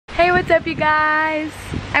What's up, you guys?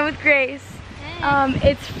 I'm with Grace.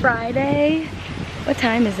 It's Friday. What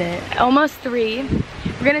time is it? Almost 3.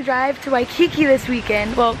 We're gonna drive to Waikiki this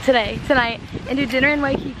weekend. Well, tonight, and do dinner in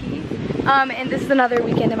Waikiki. And this is another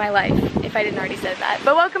weekend in my life, if I didn't already say that.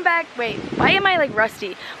 But welcome back. Wait, why am I like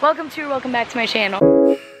rusty? Welcome back to my channel.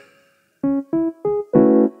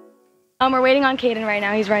 We're waiting on Caden right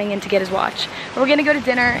now. He's running in to get his watch. We're gonna go to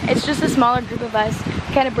dinner. It's just a smaller group of us.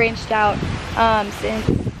 Kind of branched out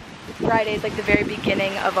since Friday is like the very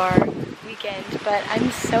beginning of our weekend. But I'm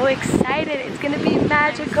so excited. It's gonna be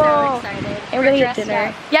magical. I'm so excited. And we're gonna get dinner.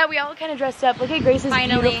 Up. Yeah, we all kind of dressed up. Look at Grace's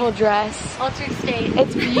beautiful dress. Altered state.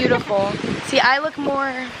 It's beautiful. See, I look more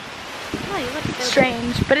you look so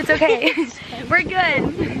strange, but it's okay. We're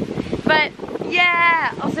good. But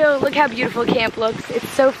yeah, also look how beautiful camp looks. It's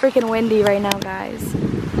so freaking windy right now, guys.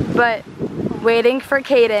 But waiting for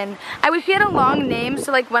Caden. I wish he had a long name,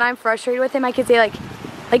 so like when I'm frustrated with him, I could say like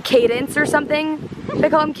Cadence or something. I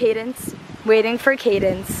call him Cadence. Waiting for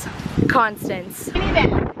Cadence. Constance. We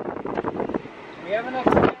have enough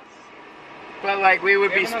space. But like we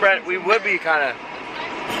would be spread, we would be kind of.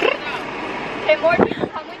 Hey, more people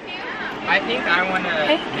come with you? I think I want to.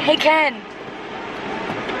 Hey Ken.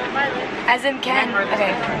 As in Ken.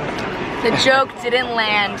 Okay. The joke didn't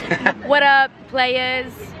land. What up,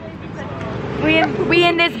 players? We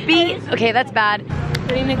in this beat. Okay, that's bad.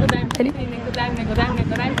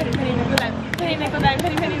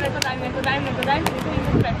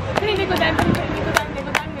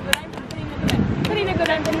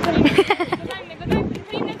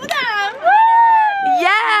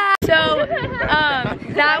 Yeah. So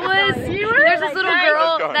that was. There's this little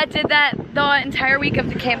girl that did that the entire week of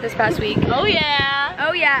the camp this past week. Oh yeah.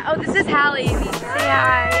 Oh yeah. Oh, this is Hallie. Say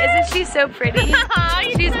hi. Isn't she so pretty?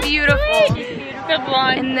 She's beautiful. Good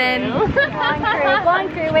blonde. And then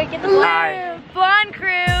Blonde crew. Wait, get the blonde. blonde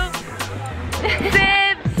crew.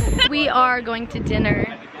 Bibs. We are going to dinner.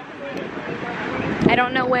 I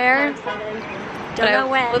don't know where. But I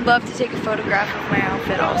would love to take a photograph of my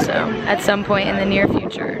outfit also at some point in the near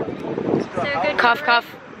future. So good. Cough, cough,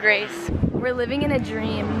 Grace. We're living in a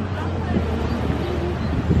dream.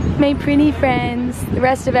 My pretty friends, the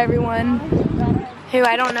rest of everyone, who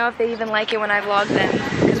I don't know if they even like it when I vlog them,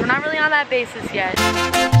 because we're not really on that basis yet.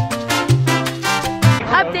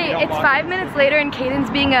 Update, it's 5 minutes later and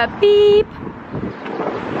Caden's being a beep.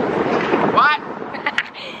 What?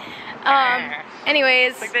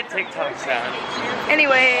 Anyways. It's like that TikTok sound.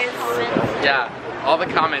 Anyways. Yeah, all the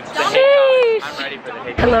comments. The hate comments. I'm ready for the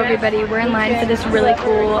hate. Hello everybody, we're in line for this really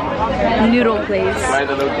cool noodle place.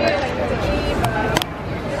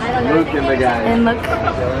 Luke and the guy. And look, you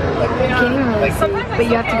can't even really see, but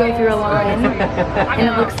you have to go through a line, and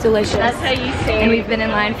it looks delicious. That's how you say it. And we've been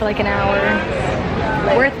in line for like an hour.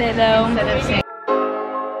 Worth it though.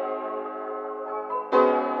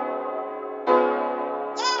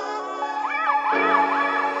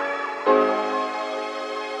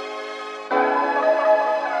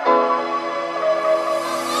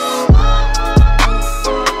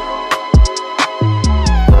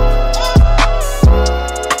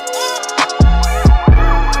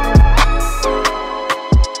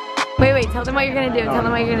 Wait, tell them what you're gonna do. Tell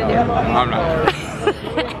them what you're gonna do. I'm not.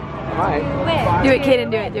 Do it, Caden,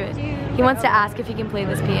 do it. He wants to ask if he can play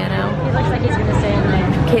this piano. He looks like he's gonna say it.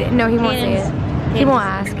 Caden, no, he won't say it. He won't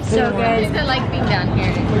ask. So good. Is it like being down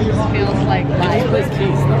here? It just feels like life.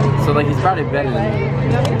 So like he's probably better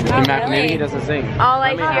than Mac. Maybe he doesn't sing. All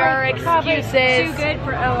I hear are excuses. Too good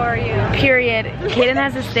for ORU. Period. Caden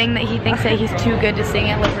has this thing that he thinks that he's too good to sing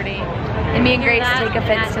at Liberty. And me and Grace take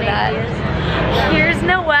offense to that. Here's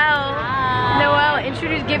Noelle. Noelle,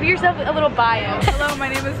 give yourself a little bio. Hello, my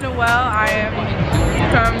name is Noelle. I am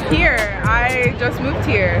from here. I just moved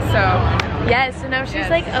here, so. Yes, so now she's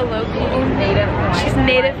like a local native Hawaiian. She's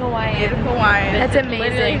native Hawaiian. Native Hawaiian. That's amazing.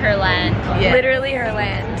 Literally her land. Yeah. Literally her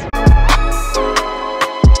land.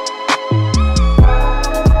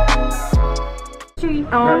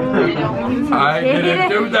 Oh. I didn't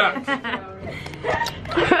do that.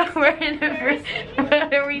 What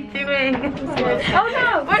are we doing? Oh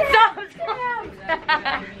no! What's up?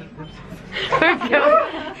 We're going to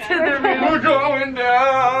the room. We're going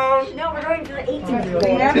down. No, we're going to the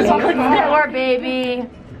 18th Open the door, baby.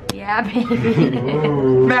 Yeah, baby.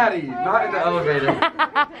 Maddie, not in the elevator.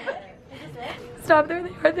 Stop,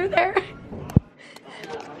 they're there.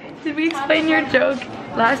 Did we explain your joke?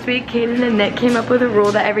 Last week, Caden and Nick came up with a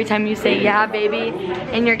rule that every time you say yeah, baby,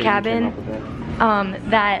 in your cabin,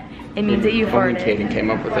 that it means that you farted. Caden came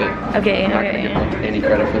up with it. Okay, I'm not gonna give him any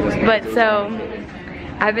credit for this. But so,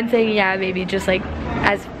 I've been saying yeah, baby, just like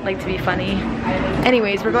as like to be funny.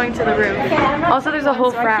 Anyways, we're going to the roof. Also, there's a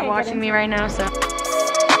whole frat watching me right now, so.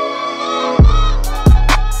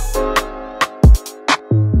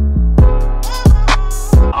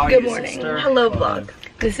 Good morning. Hello, vlog.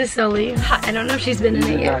 This is Sully. I don't know if she's been in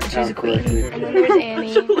it yet, but she's a queen. And then there's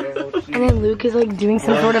Annie. And then Luke is like doing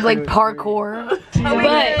some sort of like parkour. But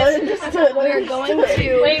we're going to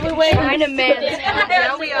find a man.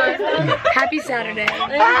 Now we are. Happy Saturday.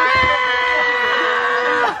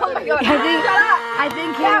 I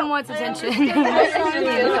think Kevin wants attention.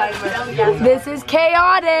 This is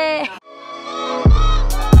chaotic.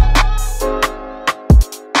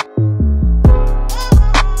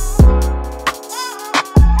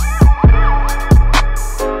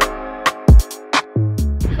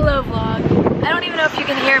 If you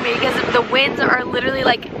can hear me because the winds are literally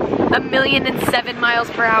like 1,007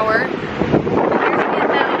 miles per hour.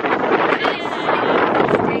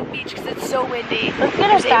 There's Beach because it's so windy.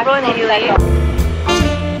 There's April and Haley.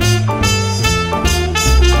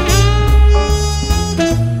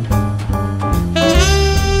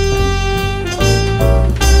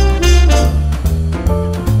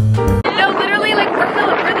 No, literally, like we're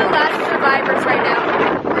the last survivors right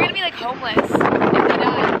now. We're gonna be like homeless if we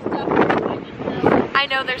die. I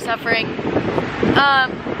know they're suffering.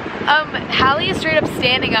 Hallie is straight up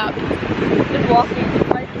standing up. Just walking.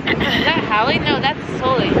 Is that Hallie? No, that's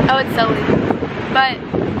Sully. Oh, it's Sully. But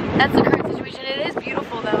that's the current situation. It is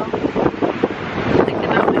beautiful though. Like the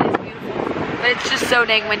mountain is beautiful. But it's just so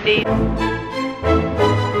dang windy.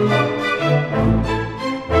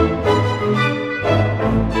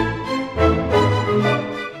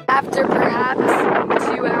 After perhaps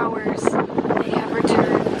 2 hours, they have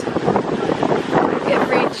returned.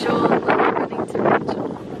 Rachel, running to Rachel.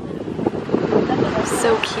 So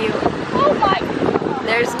cute. Oh my God.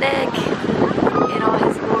 There's Nick in all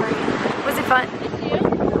his glory. Was it fun?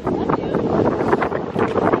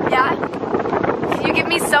 Yeah? Can you give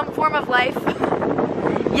me some form of life?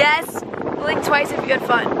 Yes? Blink twice if you had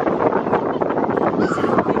fun.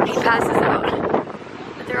 He passes out.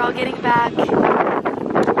 But they're all getting back.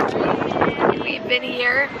 We've been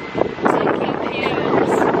here.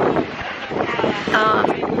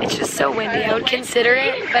 It's just so windy. I would consider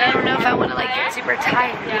it, but I don't know if I want to like get super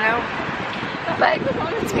tired, you know? But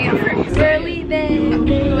it's beautiful. We're leaving. We're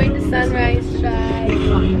going to Sunrise Drive.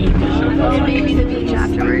 And maybe the beach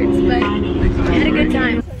afterwards, but I had a good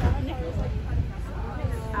time.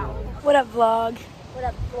 What up, vlog? What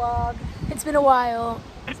up, vlog? It's been a while.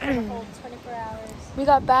 It's been a whole 24 hours. We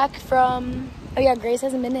got back from, oh yeah, Grace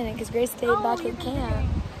hasn't been in it because Grace stayed back in camp.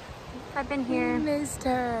 I've been here. Missed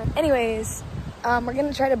her. Anyways, we're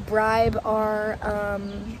gonna try to bribe our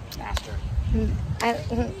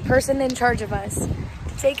person in charge of us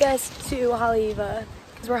to take us to Haleiwa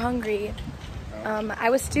because we're hungry. I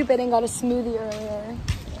was stupid and got a smoothie earlier.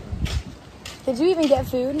 Did you even get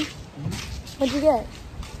food? What'd you get?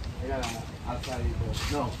 I got outside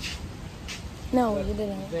no. No, you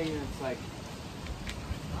didn't. Thing that's like.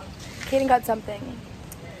 Kaden got something,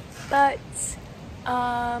 but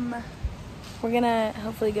we're gonna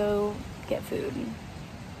hopefully go get food.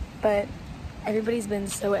 But everybody's been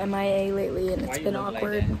so MIA lately and it's been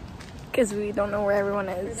awkward because we don't know where everyone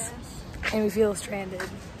is and we feel stranded.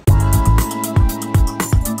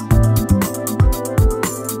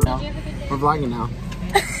 We're vlogging now.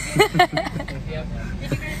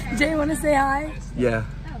 Jay, wanna say hi? Yeah.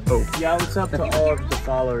 Oh. Yeah, what's up to all of the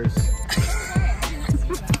followers?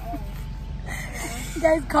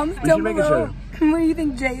 Guys, comment down below where you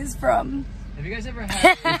think Jay is from. Have you guys ever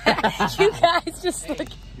had? You guys just look